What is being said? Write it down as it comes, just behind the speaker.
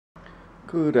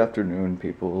Good afternoon,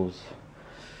 peoples.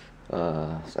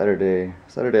 Saturday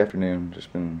afternoon.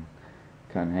 Just been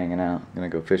kind of hanging out. Gonna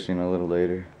go fishing a little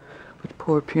later. But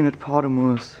poor Peanut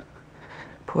Potamus.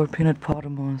 Poor Peanut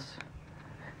Potamus.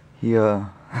 He, you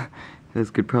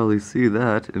guys could probably see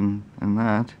that and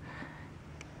that.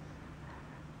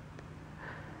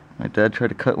 My dad tried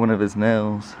to cut one of his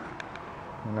nails.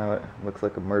 And now it looks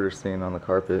like a murder scene on the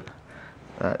carpet.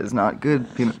 That is not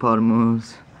good, Peanut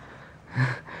Potamus.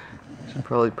 Should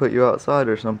probably put you outside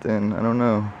or something. I don't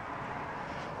know.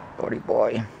 Buddy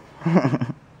boy.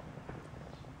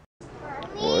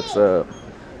 What's up?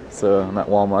 So I'm at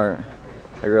Walmart.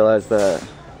 I realized that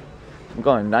I'm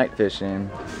going night fishing.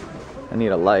 I need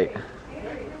a light,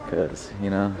 cause you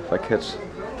know if I catch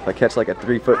like a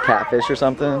 3-foot catfish or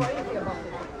something,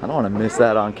 I don't want to miss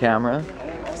that on camera.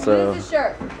 So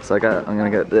I'm gonna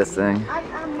get this thing.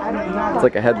 It's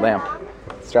like a headlamp.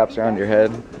 It straps around your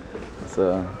head.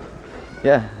 So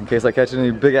yeah, in case I catch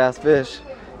any big ass fish,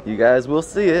 you guys will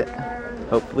see it.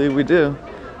 Hopefully we do.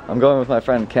 I'm going with my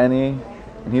friend Kenny,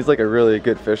 and he's like a really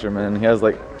good fisherman. He has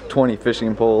like 20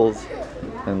 fishing poles,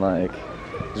 and like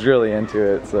he's really into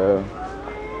it. So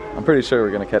I'm pretty sure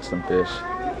we're gonna catch some fish.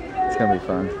 It's gonna be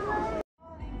fun.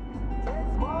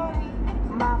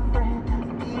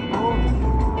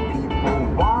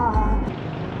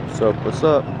 So what's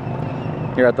up?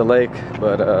 Here at the lake,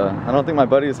 but I don't think my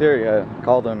buddy's here yet. I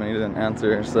called him and he didn't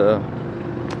answer, so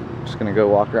I'm just gonna go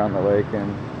walk around the lake. And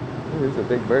ooh, there's a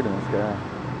big bird in the sky.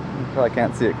 You probably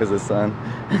can't see it because of the sun.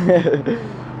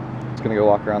 Just gonna go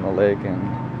walk around the lake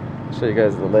and show you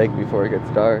guys the lake before it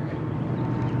gets dark.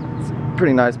 It's a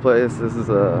pretty nice place. This is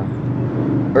a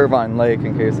Irvine Lake,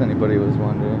 in case anybody was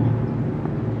wondering.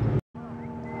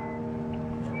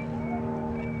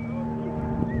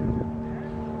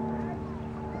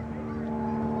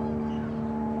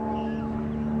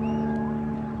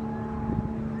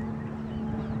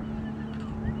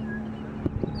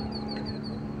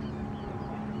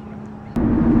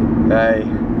 Hey,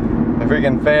 I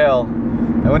freaking fail.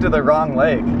 I went to the wrong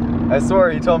lake. I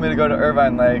swore he told me to go to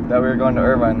Irvine Lake, that we were going to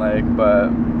Irvine Lake, but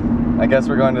I guess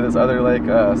we're going to this other lake,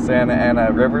 Santa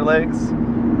Ana River Lakes.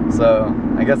 So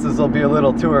I guess this will be a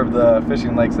little tour of the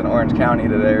fishing lakes in Orange County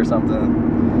today or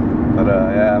something. But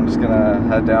yeah, I'm just gonna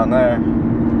head down there.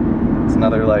 It's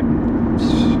another like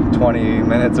 20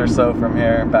 minutes or so from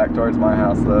here, back towards my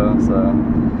house though, so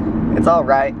it's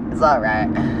alright, it's alright.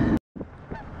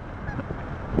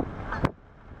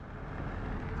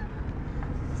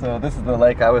 So this is the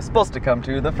lake I was supposed to come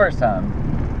to the first time,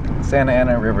 Santa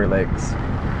Ana River Lakes.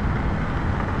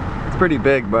 It's pretty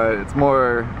big, but it's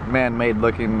more man-made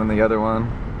looking than the other one.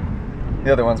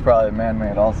 The other one's probably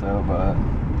man-made also, but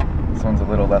this one's a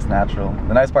little less natural.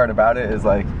 The nice part about it is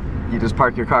like, you just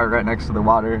park your car right next to the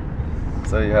water,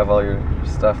 so you have all your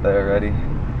stuff there ready.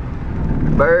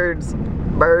 Birds,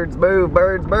 birds move,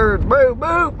 birds, birds move,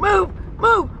 move, move,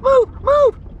 move, move,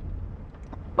 move.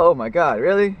 Oh my God,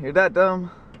 really? You're that dumb?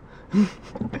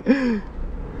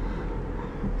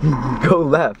 Go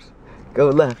left. Go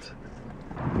left.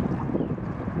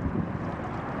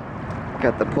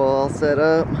 Got the pole all set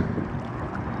up.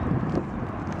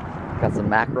 Got some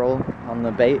mackerel on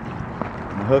the bait,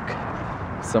 on the hook.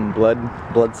 Some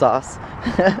blood sauce.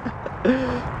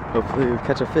 Hopefully we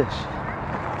catch a fish.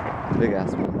 Big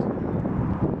ass one.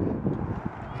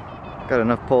 Got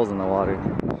enough poles in the water.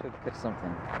 Should catch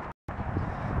something.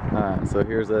 Alright, so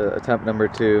here's attempt number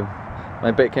 2. My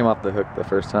bait came off the hook the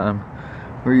first time.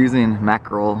 We're using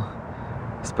mackerel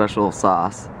special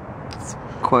sauce. It's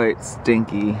quite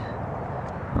stinky.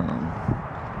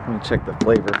 Let me check the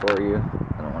flavor for you.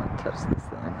 I don't want to touch this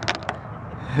thing.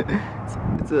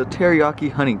 It's a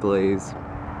teriyaki honey glaze.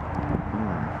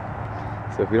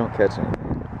 So if we don't catch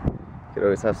anything, you could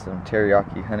always have some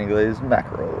teriyaki honey glazed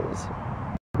mackerels.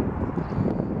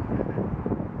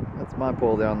 That's my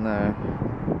pole down there.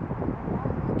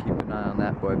 Keep an eye on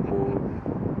that boy pole.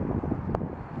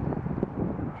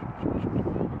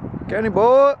 Kenny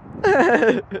boy!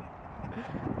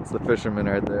 It's the fisherman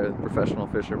right there, the professional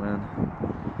fisherman.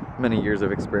 Many years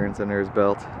of experience under his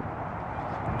belt.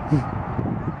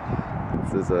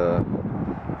 This is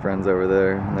friends over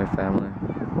there and their family.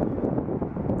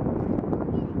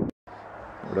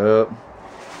 What up?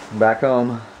 I'm back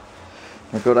home.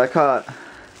 Look what I caught.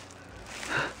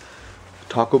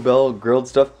 Taco Bell grilled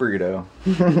stuffed burrito.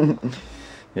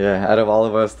 Yeah, out of all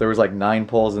of us, there was like 9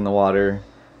 poles in the water.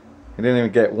 I didn't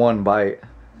even get 1 bite.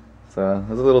 So it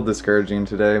was a little discouraging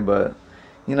today, but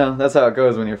you know, that's how it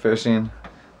goes when you're fishing.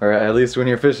 Or at least when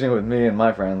you're fishing with me and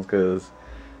my friends, cause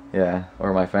yeah,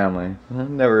 or my family. I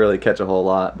never really catch a whole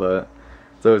lot, but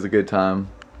it's always a good time.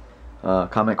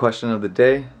 Comment question of the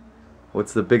day.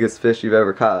 what's the biggest fish you've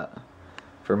ever caught?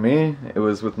 For me, it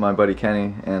was with my buddy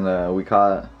Kenny, and I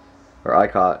caught,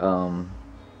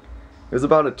 it was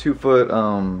about a 2-foot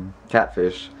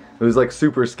catfish. It was like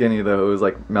super skinny though. It was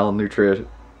like malnourished.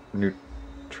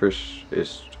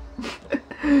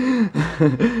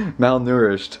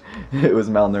 Malnourished. It was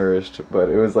malnourished, but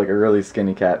it was like a really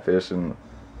skinny catfish, and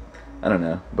I don't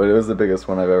know, but it was the biggest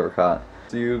one I've ever caught.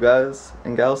 See you guys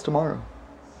and gals tomorrow.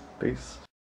 Peace.